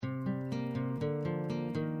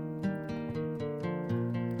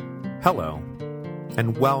Hello,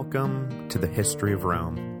 and welcome to the History of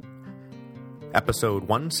Rome. Episode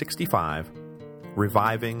 165,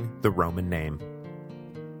 Reviving the Roman Name.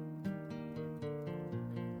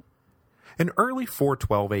 In early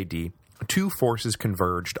 412 AD, two forces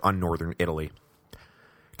converged on northern Italy.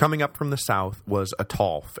 Coming up from the south was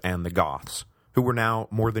Ataulf and the Goths, who were now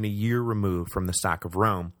more than a year removed from the sack of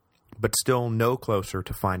Rome, but still no closer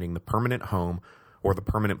to finding the permanent home or the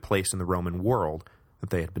permanent place in the Roman world that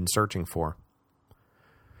they had been searching for.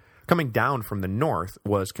 Coming down from the north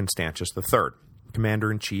was Constantius III,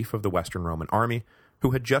 commander-in-chief of the Western Roman army, who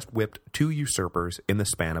had just whipped two usurpers in the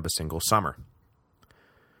span of a single summer.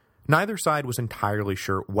 Neither side was entirely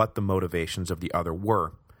sure what the motivations of the other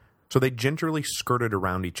were, so they gingerly skirted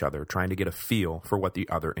around each other, trying to get a feel for what the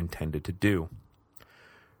other intended to do.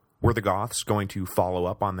 Were the Goths going to follow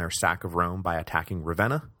up on their sack of Rome by attacking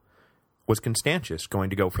Ravenna? Was Constantius going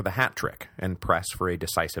to go for the hat trick and press for a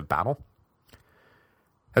decisive battle?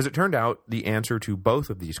 As it turned out, the answer to both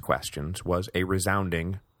of these questions was a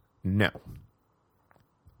resounding no.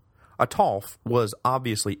 Ataulf was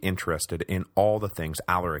obviously interested in all the things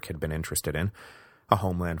Alaric had been interested in: a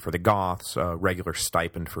homeland for the Goths, a regular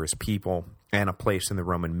stipend for his people, and a place in the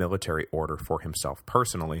Roman military order for himself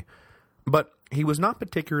personally, but he was not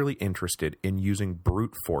particularly interested in using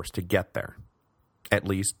brute force to get there. At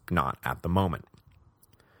least, not at the moment.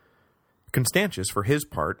 Constantius, for his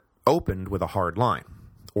part, opened with a hard line,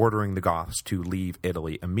 ordering the Goths to leave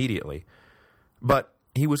Italy immediately, but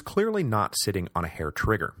he was clearly not sitting on a hair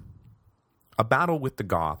trigger. A battle with the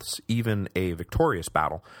Goths, even a victorious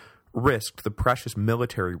battle, risked the precious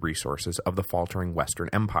military resources of the faltering Western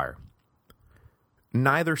Empire.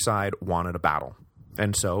 Neither side wanted a battle,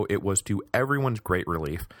 and so it was to everyone's great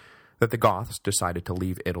relief that the Goths decided to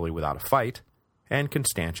leave Italy without a fight, and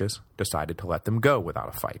Constantius decided to let them go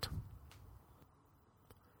without a fight.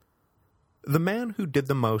 The man who did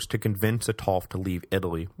the most to convince Ataulf to leave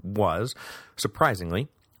Italy was, surprisingly,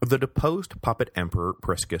 the deposed puppet emperor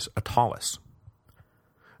Priscus Attalus.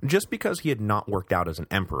 Just because he had not worked out as an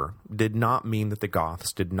emperor did not mean that the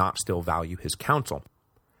Goths did not still value his counsel,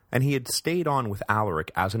 and he had stayed on with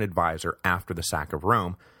Alaric as an advisor after the sack of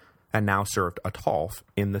Rome, and now served Ataulf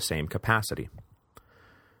in the same capacity.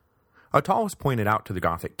 Attalus pointed out to the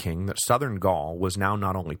Gothic king that southern Gaul was now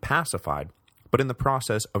not only pacified, but in the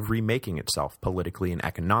process of remaking itself politically and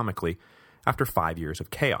economically after 5 years of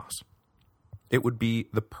chaos. It would be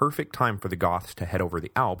the perfect time for the Goths to head over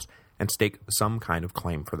the Alps and stake some kind of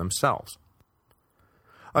claim for themselves.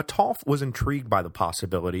 Ataulf was intrigued by the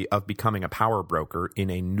possibility of becoming a power broker in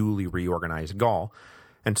a newly reorganized Gaul,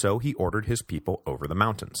 and so he ordered his people over the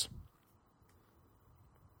mountains.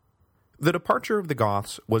 The departure of the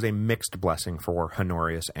Goths was a mixed blessing for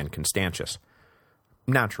Honorius and Constantius.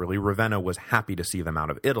 Naturally, Ravenna was happy to see them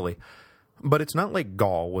out of Italy, but it's not like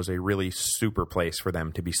Gaul was a really super place for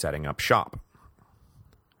them to be setting up shop.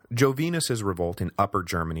 Jovinus's revolt in Upper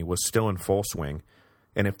Germany was still in full swing,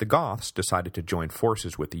 and if the Goths decided to join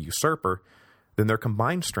forces with the usurper, then their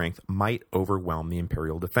combined strength might overwhelm the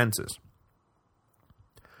imperial defenses.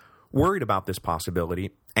 Worried about this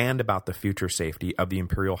possibility, and about the future safety of the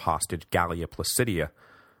imperial hostage Gallia Placidia,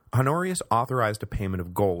 Honorius authorized a payment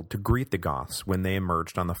of gold to greet the Goths when they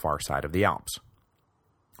emerged on the far side of the Alps.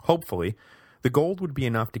 Hopefully, the gold would be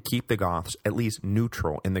enough to keep the Goths at least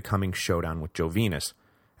neutral in the coming showdown with Jovinus,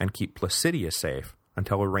 and keep Placidia safe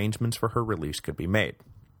until arrangements for her release could be made.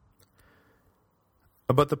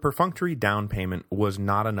 But the perfunctory down payment was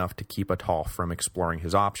not enough to keep Ataulf from exploring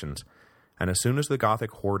his options, and as soon as the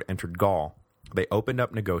Gothic horde entered Gaul, they opened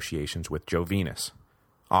up negotiations with Jovinus,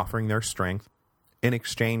 offering their strength in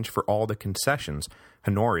exchange for all the concessions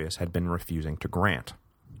Honorius had been refusing to grant.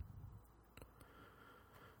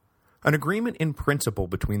 An agreement in principle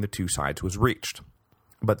between the two sides was reached,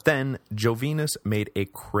 but then Jovinus made a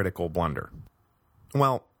critical blunder.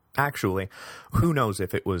 Well, actually, who knows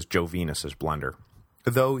if it was Jovinus's blunder,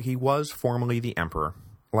 though he was formally the emperor.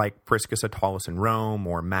 Like Priscus Attalus in Rome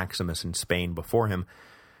or Maximus in Spain before him,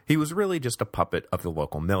 he was really just a puppet of the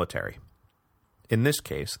local military. In this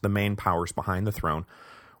case, the main powers behind the throne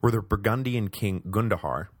were the Burgundian king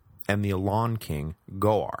Gundahar and the Elan king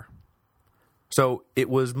Goar. So it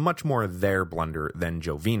was much more their blunder than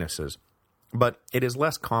Jovinus's, but it is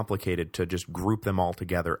less complicated to just group them all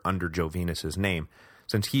together under Jovinus's name,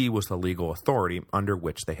 since he was the legal authority under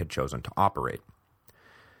which they had chosen to operate.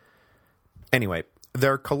 Anyway,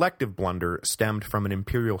 their collective blunder stemmed from an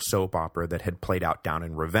imperial soap opera that had played out down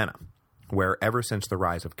in Ravenna, where ever since the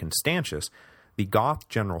rise of Constantius, the Goth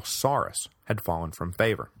general Sarus had fallen from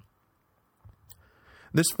favor.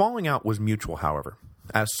 This falling out was mutual, however,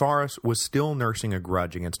 as Sarus was still nursing a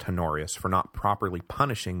grudge against Honorius for not properly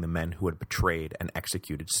punishing the men who had betrayed and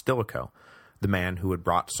executed Stilicho, the man who had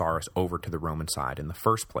brought Sarus over to the Roman side in the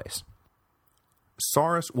first place.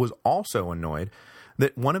 Sarus was also annoyed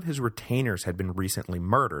that one of his retainers had been recently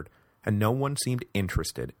murdered, and no one seemed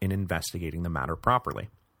interested in investigating the matter properly.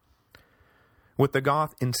 With the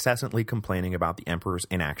Goth incessantly complaining about the emperor's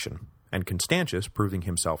inaction, and Constantius proving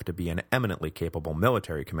himself to be an eminently capable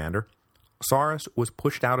military commander, Sarus was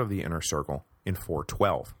pushed out of the inner circle in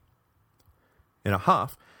 412. In a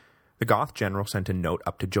huff, the Goth general sent a note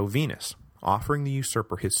up to Jovinus, offering the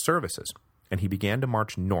usurper his services, and he began to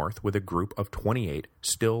march north with a group of 28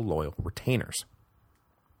 still loyal retainers.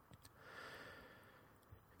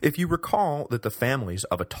 If you recall that the families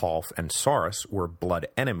of Ataulf and Sarus were blood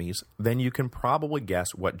enemies, then you can probably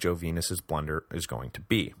guess what Jovinus's blunder is going to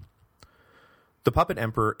be. The puppet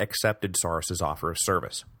emperor accepted Sarus's offer of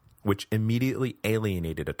service, which immediately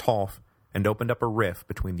alienated Ataulf and opened up a rift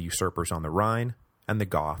between the usurpers on the Rhine and the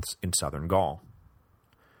Goths in southern Gaul.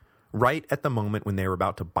 Right at the moment when they were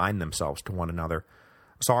about to bind themselves to one another,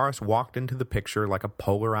 Sarus walked into the picture like a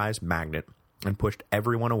polarized magnet and pushed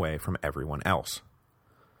everyone away from everyone else.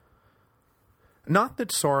 Not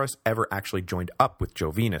that Sarus ever actually joined up with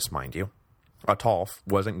Jovinus, mind you. Ataulf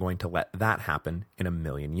wasn't going to let that happen in a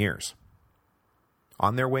million years.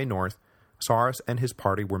 On their way north, Sarus and his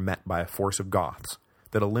party were met by a force of Goths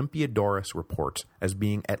that Olympiodorus reports as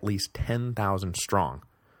being at least 10,000 strong,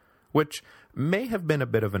 which may have been a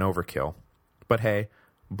bit of an overkill, but hey,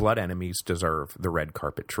 blood enemies deserve the red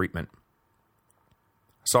carpet treatment.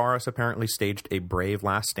 Sarus apparently staged a brave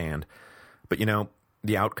last stand, but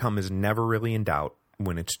the outcome is never really in doubt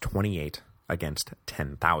when it's 28 against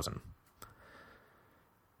 10,000.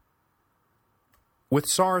 With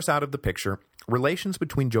Sarus out of the picture, relations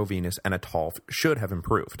between Jovinus and Ataulf should have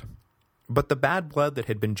improved, but the bad blood that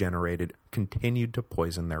had been generated continued to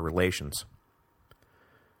poison their relations.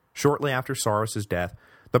 Shortly after Sarus's death,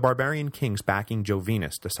 the barbarian kings backing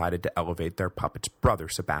Jovinus decided to elevate their puppet's brother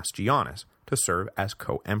Sebastianus to serve as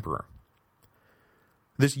co-emperor.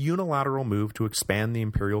 This unilateral move to expand the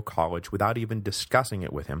imperial college without even discussing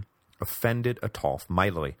it with him offended Ataulf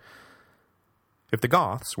mightily. If the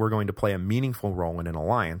Goths were going to play a meaningful role in an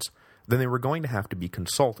alliance, then they were going to have to be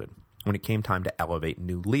consulted when it came time to elevate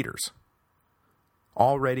new leaders.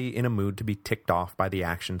 Already in a mood to be ticked off by the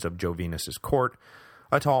actions of Jovinus's court,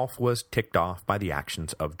 Ataulf was ticked off by the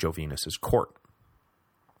actions of Jovinus's court.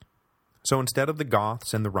 So instead of the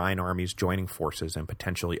Goths and the Rhine armies joining forces and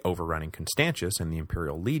potentially overrunning Constantius and the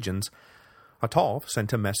imperial legions, Ataulf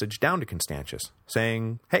sent a message down to Constantius,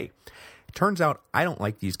 saying, "Hey, it turns out I don't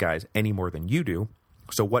like these guys any more than you do,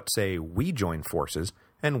 so what say we join forces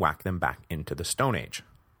and whack them back into the Stone Age?"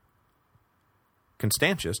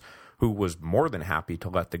 Constantius, who was more than happy to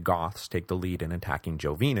let the Goths take the lead in attacking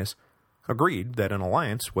Jovinus, agreed that an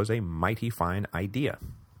alliance was a mighty fine idea.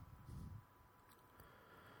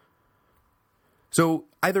 So,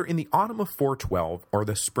 either in the autumn of 412 or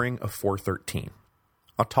the spring of 413,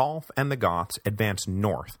 Ataulf and the Goths advanced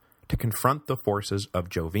north to confront the forces of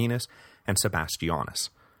Jovinus and Sebastianus,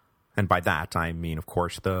 and by that I mean, of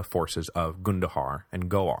course, the forces of Gundahar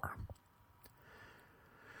and Goar.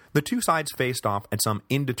 The two sides faced off at some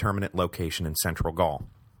indeterminate location in central Gaul,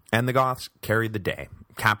 and the Goths carried the day,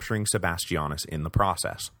 capturing Sebastianus in the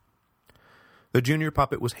process. The junior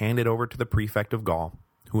puppet was handed over to the prefect of Gaul,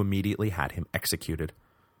 who immediately had him executed.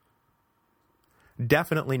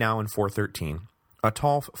 Definitely now in 413,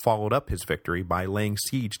 Ataulf followed up his victory by laying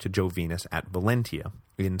siege to Jovinus at Valentia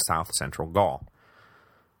in south-central Gaul.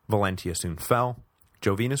 Valentia soon fell,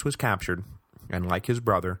 Jovinus was captured, and like his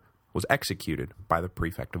brother, was executed by the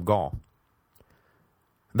prefect of Gaul.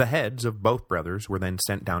 The heads of both brothers were then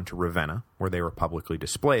sent down to Ravenna, where they were publicly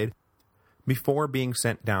displayed, before being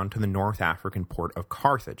sent down to the North African port of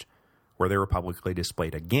Carthage, where they were publicly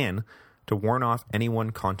displayed again to warn off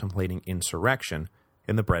anyone contemplating insurrection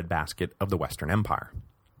in the breadbasket of the Western Empire.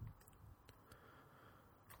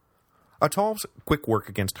 Ataulf's quick work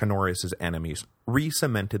against Honorius's enemies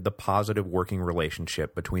re-cemented the positive working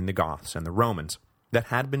relationship between the Goths and the Romans that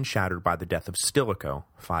had been shattered by the death of Stilicho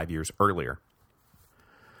 5 years earlier.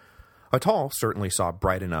 Ataulf certainly saw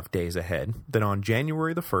bright enough days ahead that on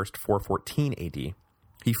January the 1st, 414 AD,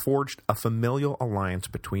 he forged a familial alliance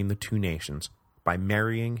between the two nations by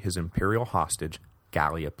marrying his imperial hostage,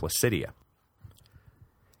 Gallia Placidia.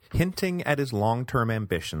 Hinting at his long-term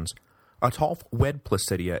ambitions, Ataulf wed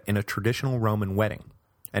Placidia in a traditional Roman wedding,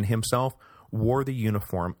 and himself wore the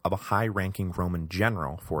uniform of a high-ranking Roman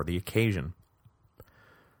general for the occasion.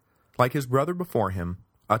 Like his brother before him,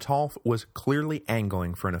 Ataulf was clearly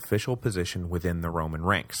angling for an official position within the Roman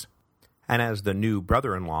ranks, and as the new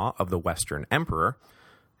brother-in-law of the Western Emperor,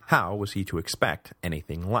 how was he to expect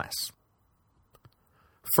anything less?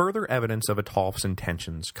 Further evidence of Ataulf's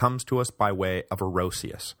intentions comes to us by way of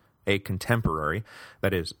Orosius, a contemporary,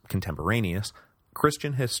 that is, contemporaneous,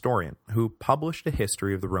 Christian historian who published a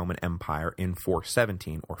history of the Roman Empire in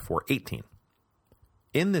 417 or 418.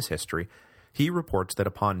 In this history, he reports that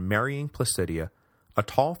upon marrying Placidia,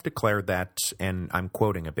 Ataulf declared that, and I'm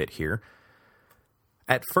quoting a bit here,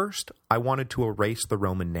 "At first I wanted to erase the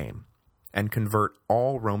Roman name, and convert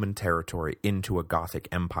all Roman territory into a Gothic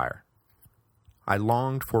empire. I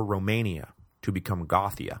longed for Romania to become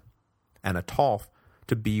Gothia, and Ataulf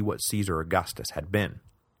to be what Caesar Augustus had been.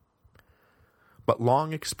 But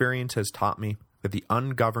long experience has taught me that the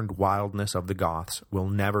ungoverned wildness of the Goths will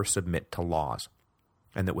never submit to laws,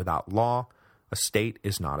 and that without law, a state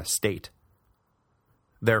is not a state.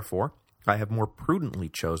 Therefore, I have more prudently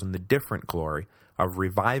chosen the different glory of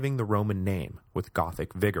reviving the Roman name with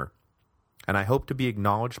Gothic vigor, and I hope to be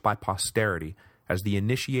acknowledged by posterity as the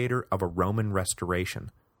initiator of a Roman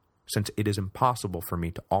restoration, since it is impossible for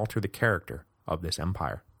me to alter the character of this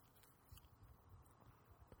empire."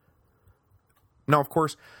 Now, of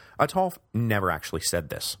course, Ataulf never actually said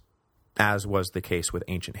this. As was the case with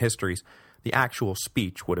ancient histories, the actual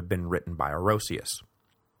speech would have been written by Orosius.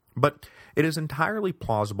 But it is entirely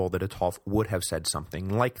plausible that Ataulf would have said something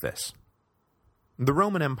like this. The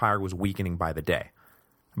Roman Empire was weakening by the day,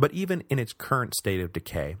 but even in its current state of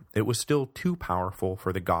decay, it was still too powerful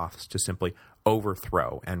for the Goths to simply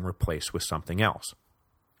overthrow and replace with something else.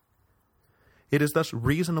 It is thus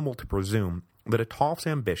reasonable to presume that Ataulf's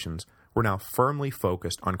ambitions were now firmly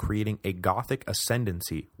focused on creating a Gothic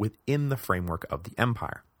ascendancy within the framework of the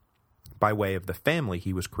empire, by way of the family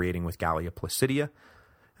he was creating with Gallia Placidia,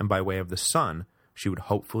 and by way of the son she would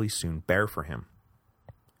hopefully soon bear for him.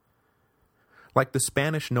 Like the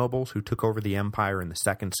Spanish nobles who took over the empire in the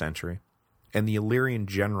 2nd century, and the Illyrian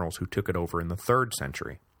generals who took it over in the 3rd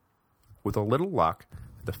century, with a little luck,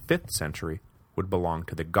 the 5th century would belong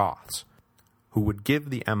to the Goths, who would give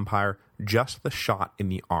the empire just the shot in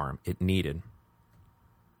the arm it needed.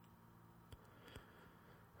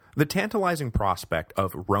 The tantalizing prospect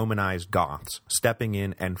of Romanized Goths stepping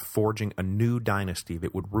in and forging a new dynasty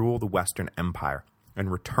that would rule the Western Empire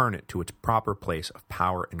and return it to its proper place of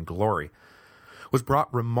power and glory was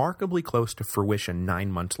brought remarkably close to fruition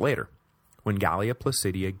 9 months later, when Gallia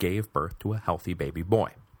Placidia gave birth to a healthy baby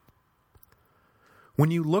boy.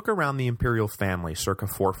 When you look around the imperial family circa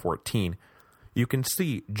 414, you can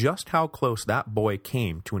see just how close that boy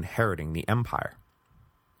came to inheriting the empire.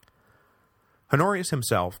 Honorius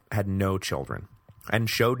himself had no children, and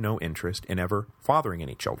showed no interest in ever fathering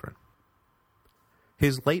any children.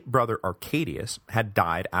 His late brother Arcadius had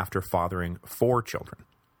died after fathering 4 children,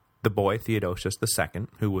 the boy Theodosius II,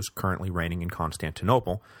 who was currently reigning in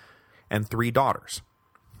Constantinople, and 3 daughters,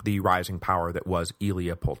 the rising power that was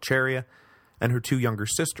Aelia Pulcheria, and her 2 younger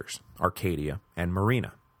sisters, Arcadia and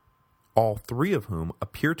Marina, all 3 of whom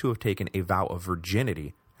appear to have taken a vow of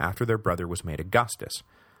virginity after their brother was made Augustus.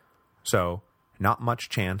 So, not much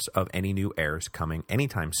chance of any new heirs coming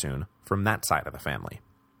anytime soon from that side of the family.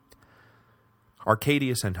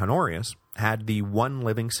 Arcadius and Honorius had the one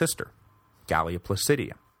living sister, Gallia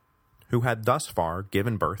Placidia, who had thus far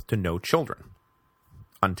given birth to no children,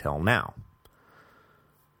 until now.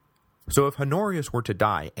 So if Honorius were to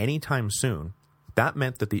die anytime soon, that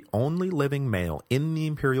meant that the only living male in the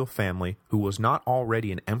imperial family who was not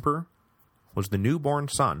already an emperor was the newborn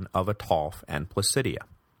son of Ataulf and Placidia,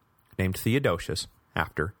 named Theodosius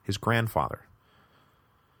after his grandfather.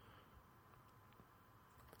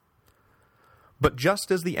 But just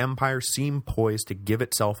as the empire seemed poised to give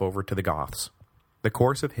itself over to the Goths, the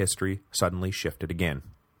course of history suddenly shifted again.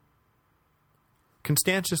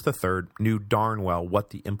 Constantius III knew darn well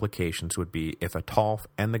what the implications would be if Ataulf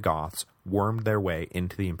and the Goths wormed their way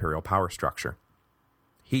into the imperial power structure.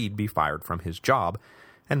 He'd be fired from his job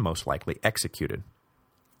and most likely executed.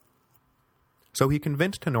 So he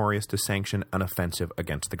convinced Honorius to sanction an offensive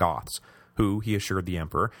against the Goths, who, he assured the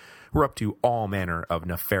emperor, were up to all manner of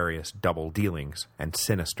nefarious double-dealings and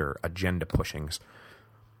sinister agenda-pushings.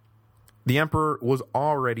 The emperor was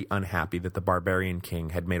already unhappy that the barbarian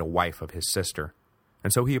king had made a wife of his sister,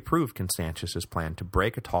 and so he approved Constantius's plan to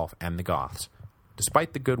break Ataulf and the Goths,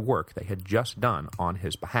 despite the good work they had just done on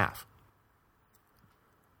his behalf.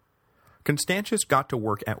 Constantius got to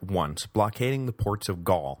work at once blockading the ports of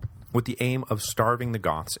Gaul, with the aim of starving the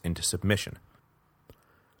Goths into submission.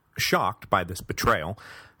 Shocked by this betrayal,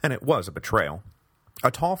 and it was a betrayal,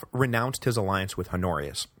 Ataulf renounced his alliance with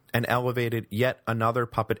Honorius, and elevated yet another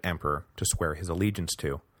puppet emperor to swear his allegiance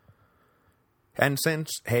to. And since,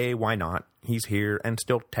 hey, why not, he's here and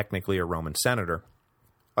still technically a Roman senator,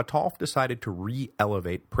 Ataulf decided to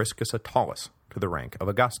re-elevate Priscus Attalus to the rank of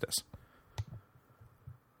Augustus.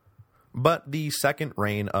 But the second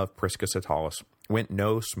reign of Priscus Attalus went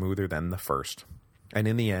no smoother than the first, and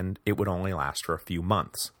in the end it would only last for a few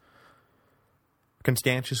months.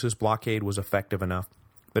 Constantius's blockade was effective enough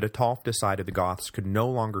that Ataulf decided the Goths could no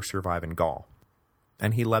longer survive in Gaul,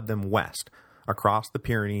 and he led them west, across the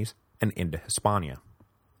Pyrenees and into Hispania.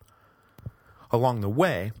 Along the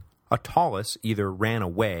way, Attalus either ran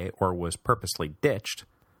away or was purposely ditched,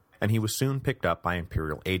 and he was soon picked up by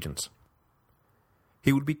imperial agents.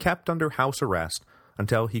 He would be kept under house arrest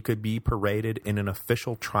until he could be paraded in an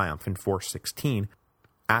official triumph in 416,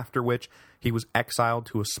 after which he was exiled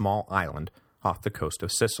to a small island off the coast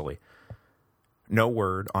of Sicily. No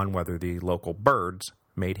word on whether the local birds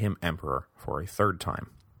made him emperor for a third time.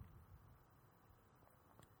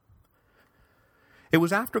 It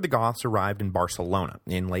was after the Goths arrived in Barcelona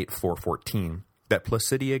in late 414 that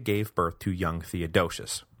Placidia gave birth to young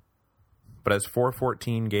Theodosius. But as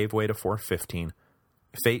 414 gave way to 415,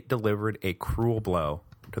 fate delivered a cruel blow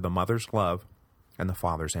to the mother's love and the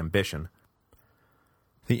father's ambition.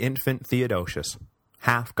 The infant Theodosius,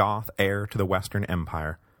 half-Goth heir to the Western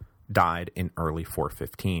Empire, died in early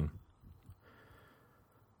 415.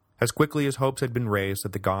 As quickly as hopes had been raised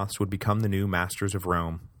that the Goths would become the new masters of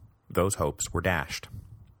Rome, those hopes were dashed.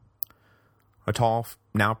 Ataulf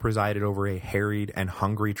now presided over a harried and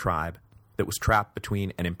hungry tribe that was trapped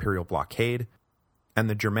between an imperial blockade and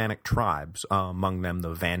the Germanic tribes, among them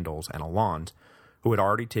the Vandals and Alans, who had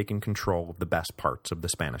already taken control of the best parts of the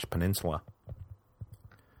Spanish peninsula.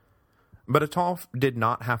 But Ataulf did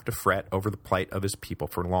not have to fret over the plight of his people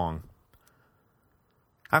for long.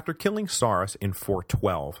 After killing Sarus in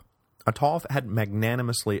 412, Ataulf had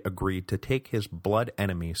magnanimously agreed to take his blood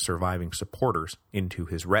enemy's surviving supporters into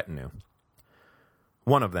his retinue.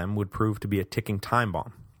 One of them would prove to be a ticking time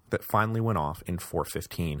bomb that finally went off in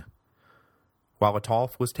 415. While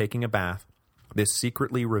Ataulf was taking a bath, this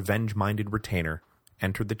secretly revenge-minded retainer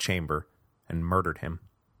entered the chamber and murdered him.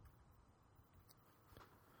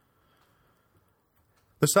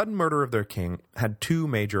 The sudden murder of their king had two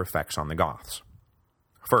major effects on the Goths.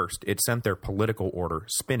 First, it sent their political order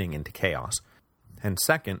spinning into chaos, and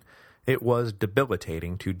second, it was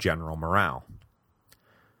debilitating to general morale.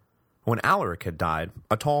 When Alaric had died,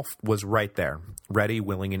 Ataulf was right there, ready,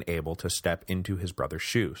 willing, and able to step into his brother's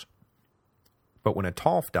shoes. But when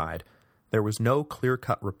Ataulf died, there was no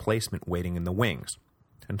clear-cut replacement waiting in the wings,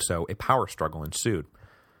 and so a power struggle ensued.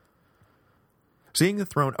 Seeing the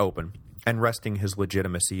throne open, and resting his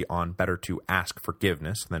legitimacy on better to ask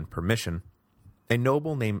forgiveness than permission, a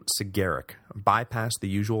noble named Sigeric bypassed the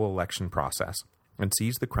usual election process and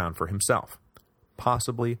seized the crown for himself,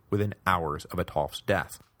 possibly within hours of Ataulf's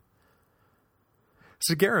death.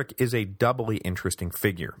 Sigeric is a doubly interesting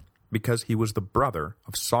figure because he was the brother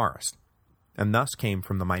of Sarus, and thus came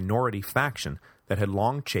from the minority faction that had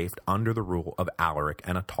long chafed under the rule of Alaric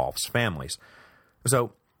and Ataulf's families.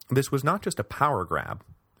 So, this was not just a power grab,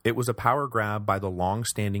 it was a power grab by the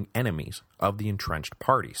long-standing enemies of the entrenched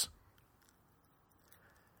parties.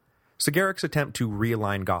 Sigeric's attempt to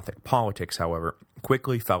realign Gothic politics, however,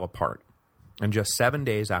 quickly fell apart, and just 7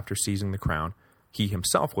 days after seizing the crown, he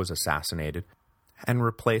himself was assassinated and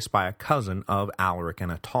replaced by a cousin of Alaric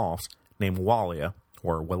and Ataulf's named Wallia,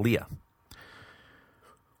 or Wallia.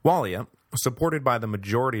 Wallia, supported by the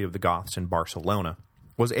majority of the Goths in Barcelona,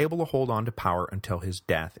 was able to hold on to power until his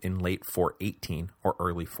death in late 418 or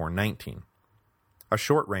early 419, a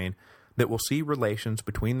short reign that will see relations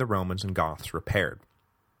between the Romans and Goths repaired.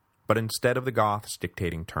 But instead of the Goths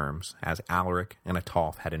dictating terms, as Alaric and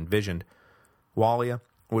Ataulf had envisioned, Wallia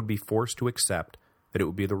would be forced to accept that it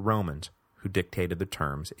would be the Romans who dictated the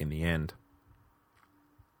terms in the end.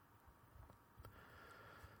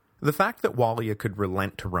 The fact that Wallia could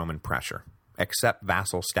relent to Roman pressure, accept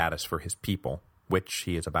vassal status for his people, which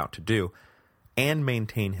he is about to do, and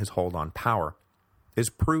maintain his hold on power, is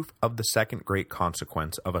proof of the second great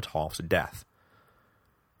consequence of Ataulf's death,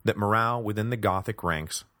 that morale within the Gothic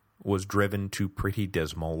ranks was driven to pretty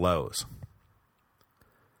dismal lows.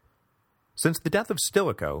 Since the death of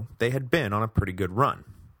Stilicho, they had been on a pretty good run.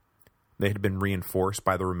 They had been reinforced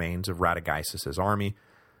by the remains of Radagaisus's army,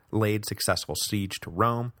 laid successful siege to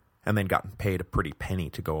Rome, and then gotten paid a pretty penny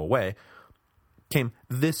to go away, came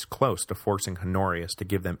this close to forcing Honorius to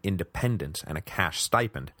give them independence and a cash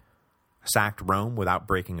stipend, sacked Rome without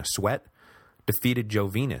breaking a sweat, defeated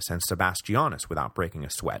Jovinus and Sebastianus without breaking a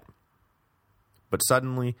sweat. But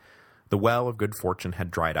suddenly, The well of good fortune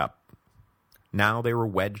had dried up. Now they were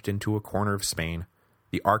wedged into a corner of Spain,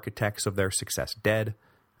 the architects of their success dead,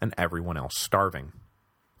 and everyone else starving.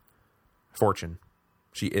 Fortune,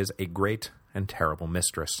 she is a great and terrible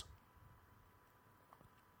mistress.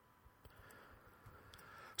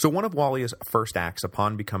 So one of Wallia's first acts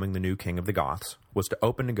upon becoming the new king of the Goths was to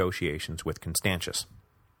open negotiations with Constantius.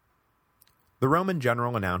 The Roman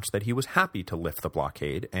general announced that he was happy to lift the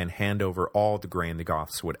blockade and hand over all the grain the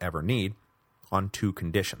Goths would ever need on two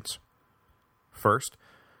conditions. First,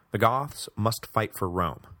 the Goths must fight for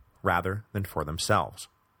Rome, rather than for themselves,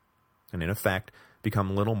 and in effect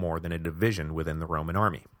become little more than a division within the Roman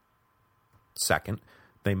army. Second,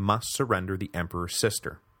 they must surrender the emperor's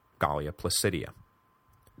sister, Gallia Placidia.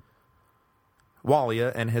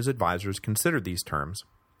 Wallia and his advisors considered these terms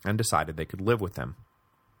and decided they could live with them.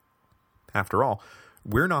 After all,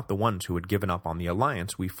 we're not the ones who had given up on the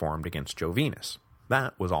alliance we formed against Jovinus.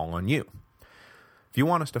 That was all on you. If you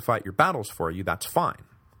want us to fight your battles for you, that's fine.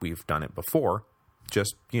 We've done it before.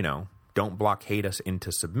 Just, don't blockade us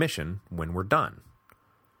into submission when we're done.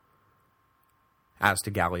 As to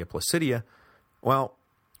Gallia Placidia, well,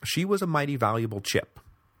 she was a mighty valuable chip.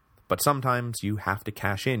 But sometimes you have to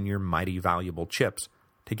cash in your mighty valuable chips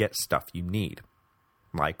to get stuff you need,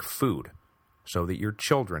 like food, so that your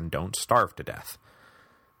children don't starve to death.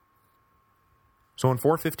 So in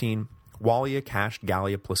 415, Wallia cashed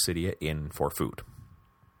Gallia Placidia in for food,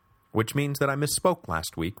 which means that I misspoke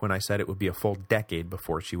last week when I said it would be a full decade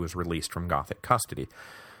before she was released from Gothic custody.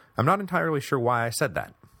 I'm not entirely sure why I said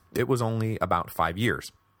that. It was only about 5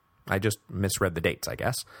 years. I just misread the dates, I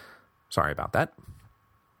guess. Sorry about that.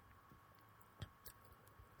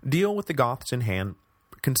 Deal with the Goths in hand,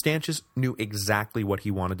 Constantius knew exactly what he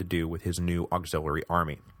wanted to do with his new auxiliary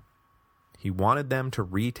army. He wanted them to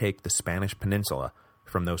retake the Spanish peninsula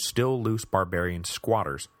from those still loose barbarian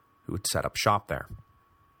squatters who had set up shop there.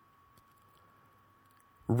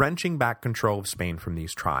 Wrenching back control of Spain from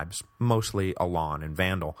these tribes, mostly Alon and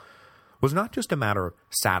Vandal, was not just a matter of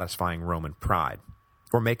satisfying Roman pride,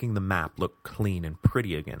 or making the map look clean and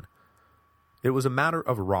pretty again. It was a matter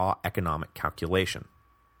of raw economic calculation.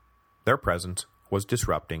 Their presence was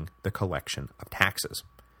disrupting the collection of taxes.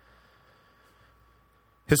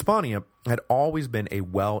 Hispania had always been a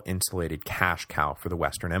well-insulated cash cow for the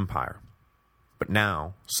Western Empire, but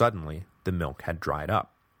now, suddenly, the milk had dried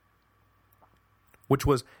up. Which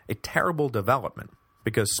was a terrible development,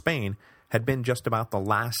 because Spain had been just about the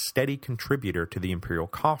last steady contributor to the imperial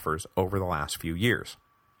coffers over the last few years.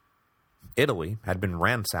 Italy had been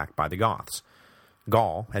ransacked by the Goths.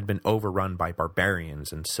 Gaul had been overrun by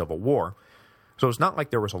barbarians and civil war, so it's not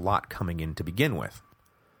like there was a lot coming in to begin with.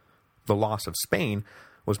 The loss of Spain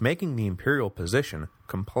was making the imperial position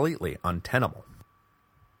completely untenable.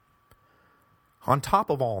 On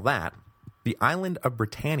top of all that, the island of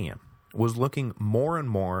Britannia was looking more and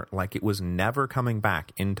more like it was never coming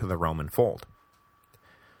back into the Roman fold.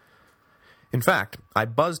 In fact, I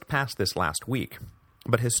buzzed past this last week,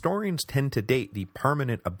 but historians tend to date the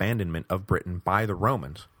permanent abandonment of Britain by the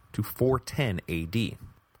Romans to 410 AD.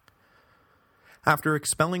 After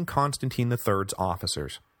expelling Constantine III's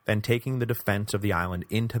officers and taking the defense of the island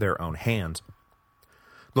into their own hands,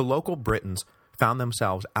 the local Britons found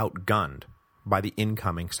themselves outgunned by the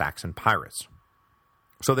incoming Saxon pirates.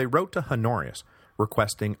 So they wrote to Honorius,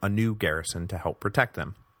 requesting a new garrison to help protect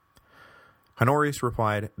them. Honorius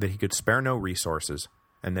replied that he could spare no resources,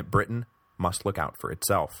 and that Britain must look out for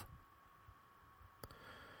itself.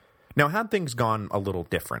 Now, had things gone a little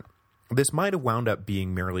different, this might have wound up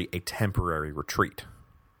being merely a temporary retreat.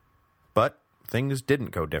 But things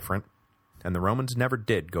didn't go different, and the Romans never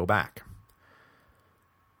did go back.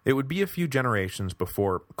 It would be a few generations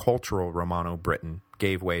before cultural Romano-Britain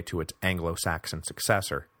gave way to its Anglo-Saxon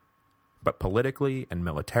successor, but politically and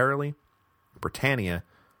militarily, Britannia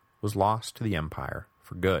was lost to the empire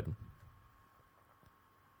for good.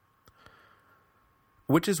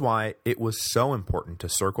 Which is why it was so important to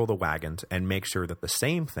circle the wagons and make sure that the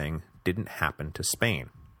same thing didn't happen to Spain.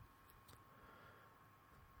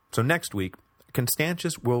 So next week,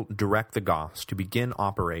 Constantius will direct the Goths to begin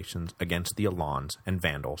operations against the Alans and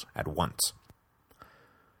Vandals at once.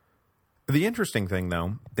 The interesting thing,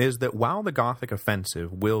 though, is that while the Gothic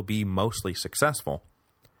offensive will be mostly successful,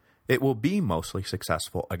 it will be mostly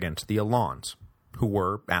successful against the Alans, who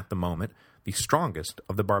were, at the moment, the strongest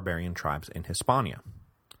of the barbarian tribes in Hispania.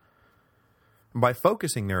 By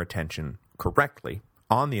focusing their attention correctly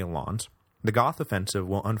on the Alans, the Goth offensive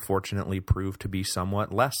will unfortunately prove to be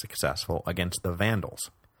somewhat less successful against the Vandals.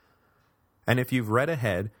 And if you've read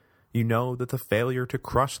ahead, you know that the failure to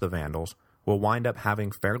crush the Vandals will wind up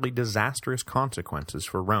having fairly disastrous consequences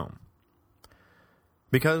for Rome,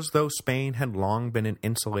 Because though Spain had long been an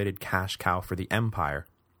insulated cash cow for the empire,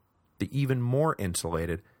 the even more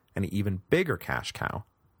insulated and even bigger cash cow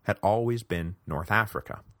had always been North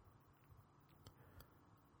Africa.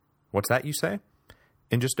 What's that, you say?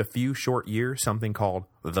 In just a few short years, something called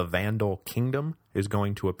the Vandal Kingdom is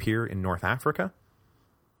going to appear in North Africa?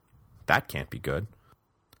 That can't be good.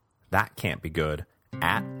 That can't be good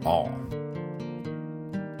at all.